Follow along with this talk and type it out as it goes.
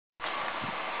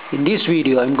In this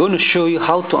video, I'm going to show you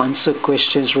how to answer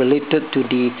questions related to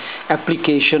the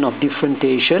application of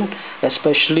differentiation,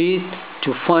 especially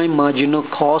to find marginal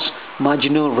cost,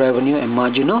 marginal revenue, and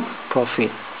marginal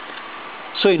profit.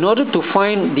 So in order to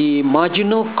find the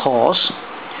marginal cost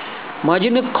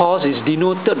is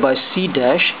denoted by C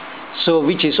dash, so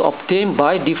which is obtained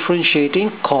by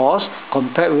differentiating cost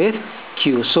compared with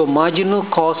Q. So marginal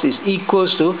cost is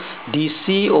equals to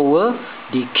DC over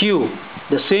DQ.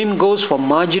 The same goes for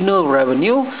marginal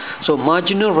revenue. So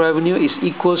marginal revenue is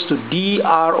equals to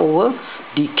DR over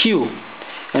DQ.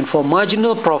 And for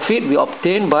marginal profit, we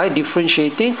obtain by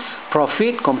differentiating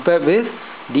profit compared with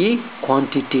the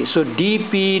quantity. So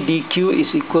dP dQ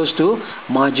is equals to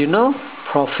marginal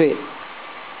profit.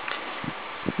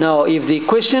 Now, if the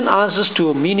question asks us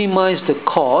to minimize the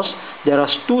cost, there are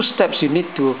two steps you need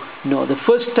to know. The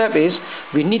first step is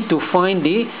we need to find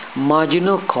the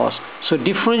marginal cost. So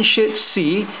differentiate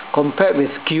C compared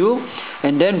with Q,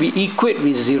 and then we equate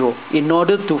with 0 in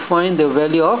order to find the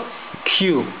value of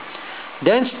Q.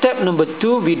 Then step number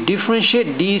 2, we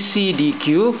differentiate dC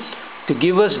dQ to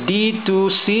give us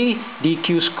d2C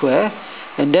dQ square.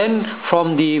 And then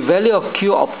from the value of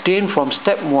Q obtained from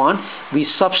step 1, we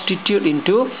substitute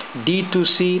into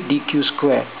d2C dQ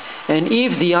square. And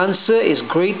if the answer is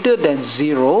greater than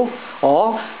 0,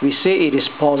 or we say it is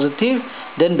positive,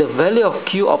 then the value of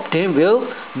Q obtained will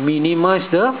minimize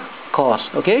the cost.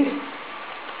 Okay?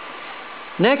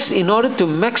 Next, in order to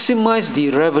maximize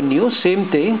the revenue,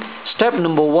 same thing. Step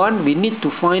number 1, we need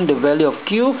to find the value of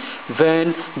Q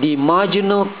when the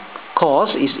marginal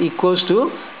cost is equals to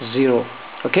 0.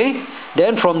 Okay,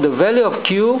 then from the value of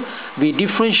Q, we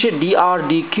differentiate dr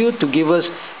dq to give us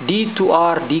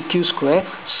d2r dq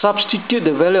square. Substitute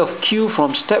the value of Q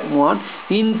from step 1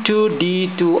 into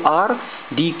d2r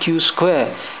dq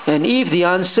square. And if the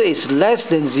answer is less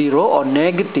than 0 or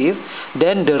negative,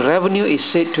 then the revenue is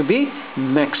said to be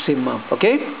maximum.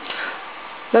 Okay,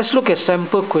 let's look at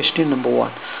sample question number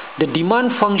 1. The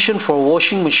demand function for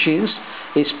washing machines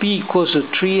is P equals to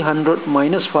 300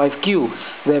 minus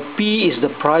 5Q, where P is the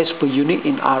price per unit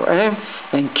in RM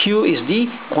and Q is the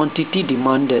quantity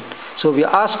demanded. So we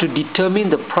are asked to determine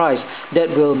the price that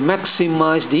will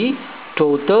maximize the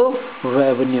total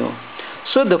revenue.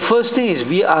 So the first thing is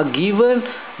we are given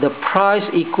the price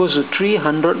equals to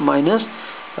 300 minus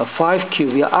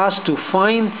 5Q. We are asked to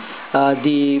find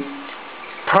the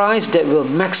price that will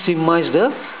maximize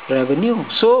the revenue.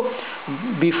 So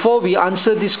before we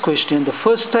answer this question, the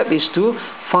first step is to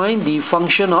find the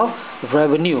function of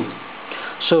revenue.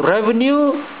 So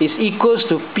revenue is equals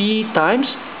to P times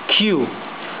Q.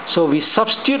 So we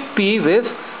substitute P with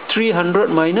 300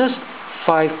 minus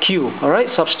 5Q. Alright,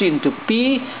 substitute into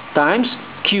P times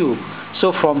Q.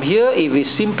 So from here, if we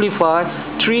simplify,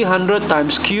 300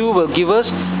 times Q will give us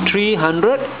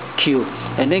 300Q.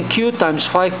 And then Q times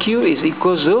 5Q is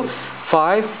equals to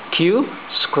 5Q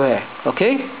square.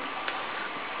 Okay.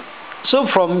 So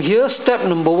from here, step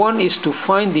number 1 is to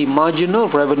find the marginal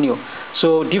revenue.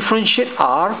 So differentiate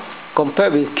R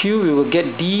compared with Q, we will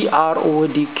get dr over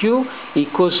dq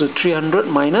equals to 300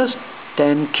 minus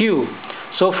 10Q.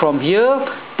 So from here,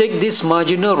 take this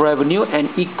marginal revenue and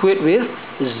equate with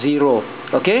 0.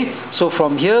 Okay. So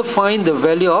from here, find the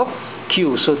value of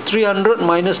Q. So 300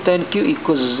 minus 10Q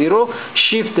equals 0.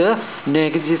 Shift the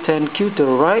negative 10Q to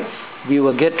the right. We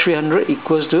will get 300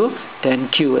 equals to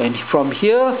 10Q. And from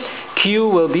here, Q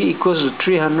will be equals to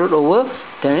 300 over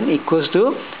 10 equals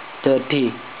to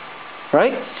 30.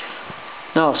 Right?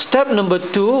 Now, step number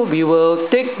 2, we will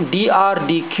take dr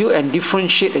dq and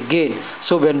differentiate again.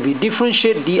 So when we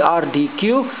differentiate dr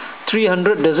dq,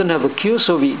 300 doesn't have a Q,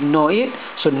 so we ignore it.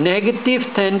 So negative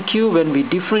 10Q, when we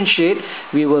differentiate,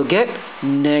 we will get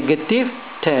negative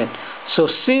 10. So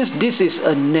since this is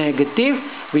a negative,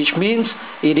 which means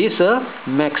it is a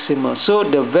maximum. So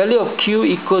the value of Q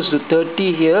equals to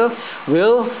 30 here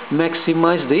will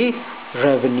maximize the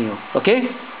revenue. Okay.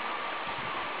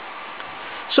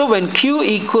 So when Q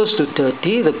equals to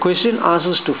 30, the question asks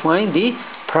us to find the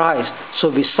price. So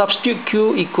we substitute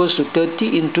Q equals to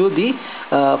 30 into the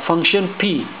function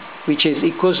P, which is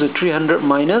equals to 300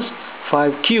 minus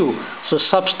 5Q. So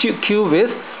substitute Q with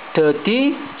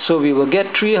 30, so we will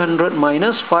get 300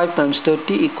 minus 5 times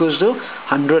 30 equals to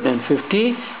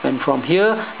 150, and from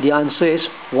here the answer is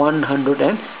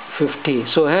 150.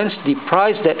 So hence the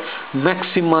price that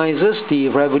maximizes the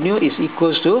revenue is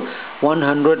equals to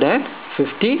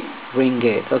 150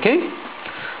 ringgit. Okay.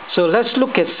 So let's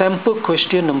look at sample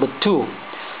question number 2.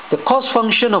 The cost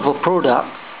function of a product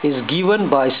is given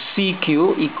by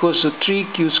CQ equals to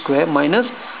 3Q square minus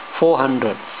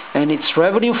 400. And its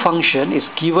revenue function is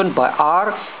given by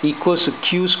R equals to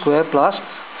Q square plus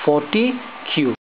 40Q.